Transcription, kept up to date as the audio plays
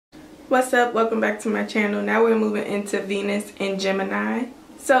What's up? Welcome back to my channel. Now we're moving into Venus and Gemini.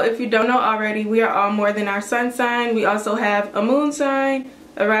 So if you don't know already, we are all more than our sun sign. We also have a moon sign,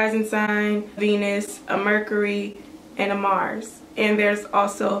 a rising sign, Venus, a Mercury, and a Mars. And there's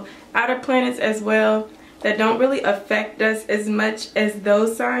also outer planets as well that don't really affect us as much as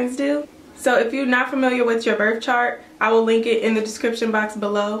those signs do. So if you're not familiar with your birth chart, I will link it in the description box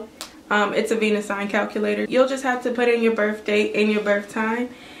below. It's a Venus sign calculator. You'll just have to put in your birth date and your birth time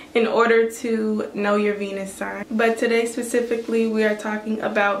in order to know your Venus sign. But today specifically we are talking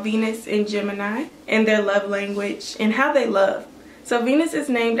about Venus and Gemini and their love language and how they love. So Venus is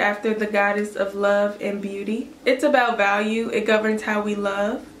named after the goddess of love and beauty. It's about value. It governs how we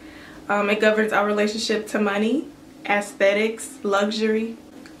love. It governs our relationship to money, aesthetics, luxury,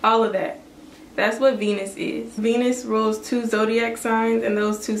 all of that. That's what Venus is. Venus rules 2 zodiac signs, and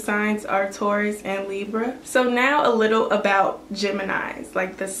those 2 signs are Taurus and Libra. So now a little about Geminis,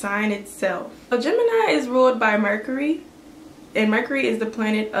 like the sign itself. So Gemini is ruled by Mercury, and Mercury is the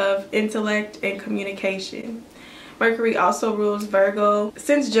planet of intellect and communication. Mercury also rules Virgo.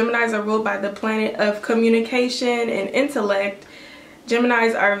 Since Geminis are ruled by the planet of communication and intellect,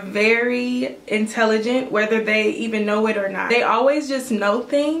 Geminis are very intelligent, whether they even know it or not. They always just know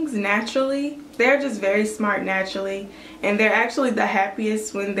things naturally. They're just very smart naturally, and they're actually the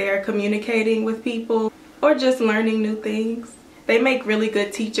happiest when they're communicating with people or just learning new things. They make really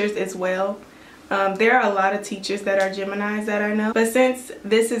good teachers as well. There are a lot of teachers that are Geminis that I know, but since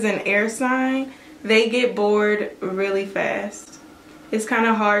this is an air sign, they get bored really fast. It's kind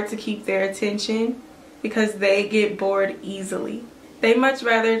of hard to keep their attention because they get bored easily. They much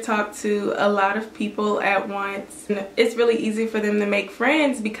rather talk to a lot of people at once. It's really easy for them to make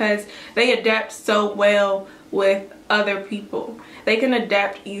friends because they adapt so well with other people. They can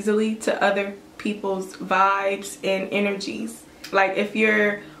adapt easily to other people's vibes and energies. Like if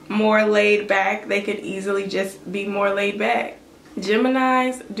you're more laid back, they could easily just be more laid back.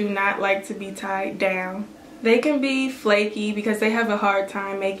 Geminis do not like to be tied down. They can be flaky because they have a hard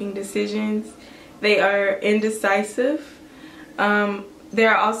time making decisions. They are indecisive.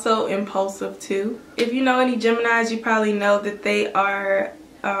 They're also impulsive too. If you know any Geminis, you probably know that they are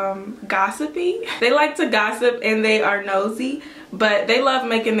gossipy. They like to gossip and they are nosy, but they love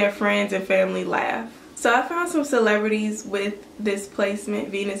making their friends and family laugh. So I found some celebrities with this placement,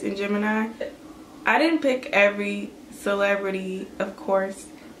 Venus and Gemini. I didn't pick every celebrity, of course,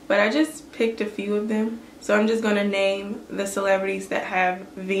 but I just picked a few of them. So I'm just gonna name the celebrities that have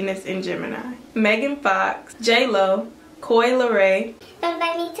Venus and Gemini. Megan Fox, J-Lo, Coi Leray.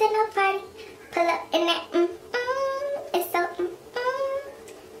 Invite me to no party. Pull up in that it's so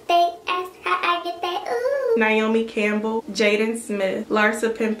They ask how I get that ooh. Naomi Campbell, Jaden Smith,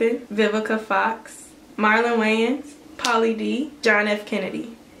 Larsa Pimpin, Vivica Fox, Marlon Wayans, Pauly D, John F.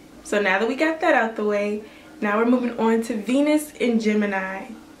 Kennedy. So now that we got that out the way, now we're moving on to Venus and Gemini.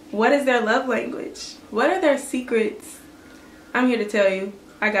 What is their love language? What are their secrets? I'm here to tell you.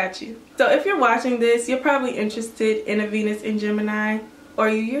 I got you. So if you're watching this, you're probably interested in a Venus in Gemini, or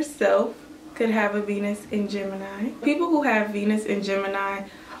you yourself could have a Venus in Gemini. People who have Venus in Gemini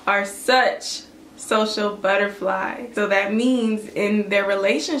are such social butterflies. So that means in their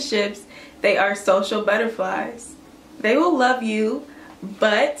relationships, they are social butterflies. They will love you,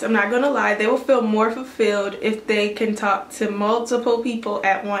 but I'm not gonna lie, they will feel more fulfilled if they can talk to multiple people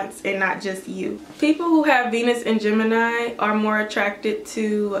at once and not just you. People who have Venus in Gemini are more attracted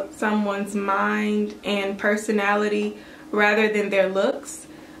to someone's mind and personality rather than their looks.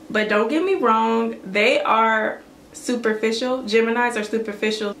 But don't get me wrong, they are superficial. Geminis are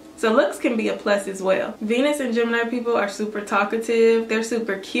superficial, so looks can be a plus as well. Venus and Gemini people are super talkative. They're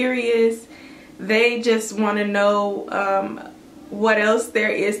super curious. They just want to know what else there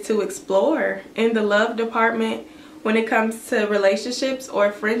is to explore in the love department. When it comes to relationships or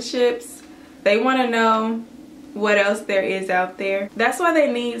friendships, they want to know what else there is out there. That's why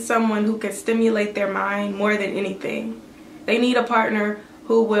they need someone who can stimulate their mind more than anything. They need a partner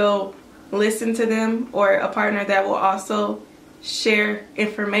who will listen to them, or a partner that will also share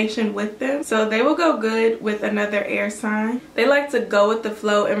information with them. So they will go good with another air sign. They like to go with the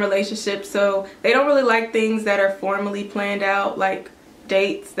flow in relationships, so they don't really like things that are formally planned out, like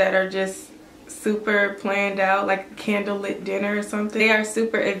dates that are just super planned out, like a candlelit dinner or something. They are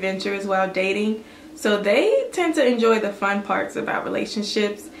super adventurous while dating, so they tend to enjoy the fun parts about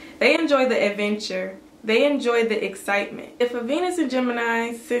relationships. They enjoy the adventure. They enjoy the excitement. If a Venus in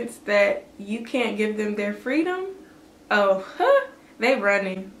Gemini sense that you can't give them their freedom, oh, they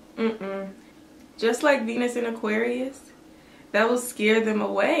running. Just like Venus in Aquarius, that will scare them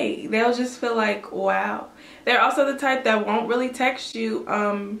away. They'll just feel like, wow. They're also the type that won't really text you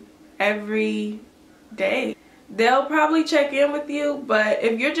every day. They'll probably check in with you, but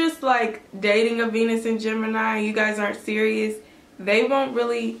if you're just like dating a Venus and Gemini, you guys aren't serious, they won't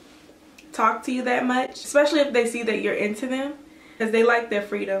really talk to you that much, especially if they see that you're into them, because they like their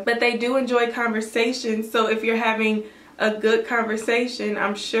freedom. But they do enjoy conversation, so if you're having a good conversation,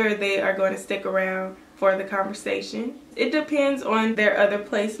 I'm sure they are going to stick around for the conversation. It depends on their other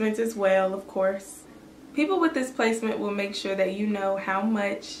placements as well, of course. People with this placement will make sure that you know how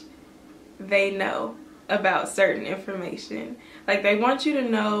much they know about certain information. Like, they want you to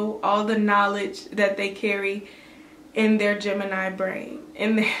know all the knowledge that they carry in their Gemini brain.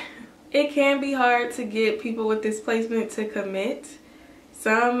 And it can be hard to get people with this placement to commit.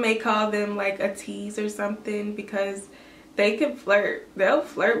 Some may call them like a tease or something, because they can flirt. They'll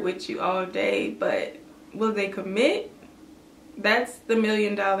flirt with you all day, but will they commit? That's the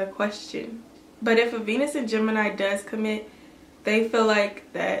million-dollar question. But if a Venus and Gemini does commit, they feel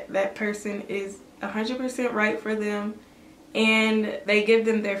like that person is 100% right for them, and they give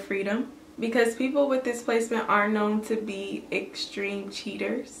them their freedom, because people with this placement are known to be extreme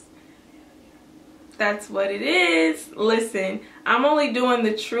cheaters. That's what it is. Listen, I'm only doing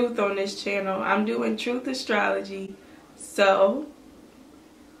the truth on this channel. I'm doing truth astrology, so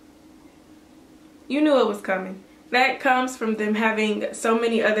you knew it was coming. That comes from them having so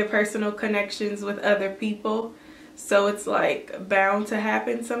many other personal connections with other people. So it's like bound to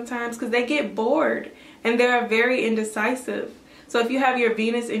happen sometimes, because they get bored and they're very indecisive. So if you have your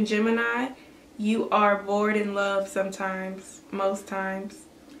Venus in Gemini, you are bored in love sometimes, most times,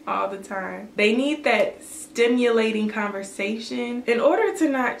 all the time. They need that stimulating conversation in order to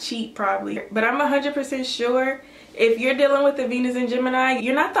not cheat, probably. But I'm 100% sure if you're dealing with a Venus in Gemini,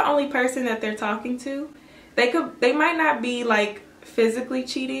 you're not the only person that they're talking to. They might not be like physically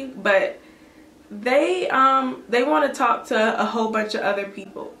cheating, but they want to talk to a whole bunch of other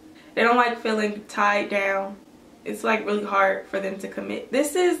people. They don't like feeling tied down. It's like really hard for them to commit.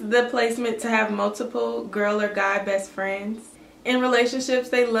 This is the placement to have multiple girl or guy best friends. In relationships,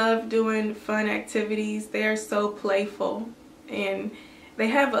 they love doing fun activities. They are so playful, and they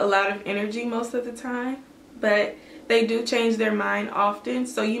have a lot of energy most of the time, but they do change their mind often,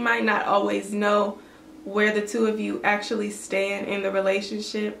 so you might not always know where the two of you actually stand in the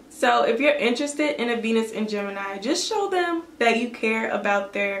relationship. So if you're interested in a Venus in Gemini, just show them that you care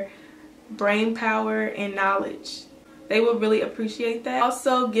about their brain power and knowledge. They will really appreciate that.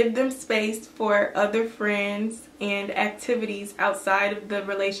 Also, give them space for other friends and activities outside of the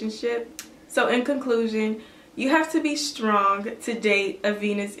relationship. So in conclusion, you have to be strong to date a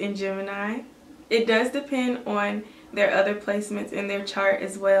Venus in Gemini. It does depend on their other placements in their chart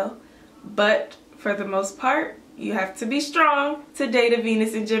as well, but for the most part, you have to be strong to date a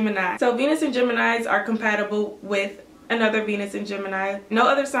Venus in Gemini. So Venus and Geminis are compatible with another Venus in Gemini. No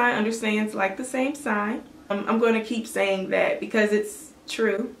other sign understands like the same sign. I'm going to keep saying that because it's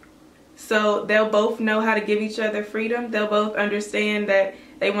true. So they'll both know how to give each other freedom. They'll both understand that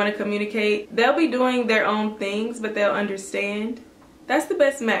they want to communicate. They'll be doing their own things, but they'll understand. That's the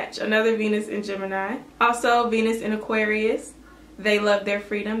best match, another Venus in Gemini. Also, Venus in Aquarius. They love their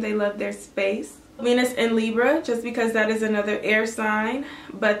freedom. They love their space. Venus in Libra, just because that is another air sign,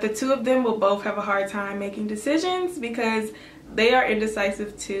 but the two of them will both have a hard time making decisions because they are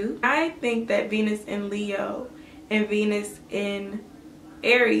indecisive too. I think that Venus in Leo and Venus in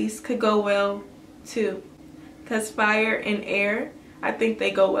Aries could go well too, because fire and air, I think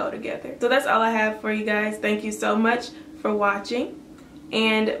they go well together. So that's all I have for you guys. Thank you so much for watching,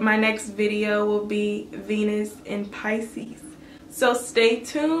 and my next video will be Venus in Pisces. So stay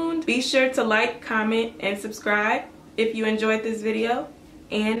tuned. Be sure to like, comment, and subscribe if you enjoyed this video.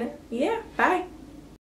 And yeah, bye.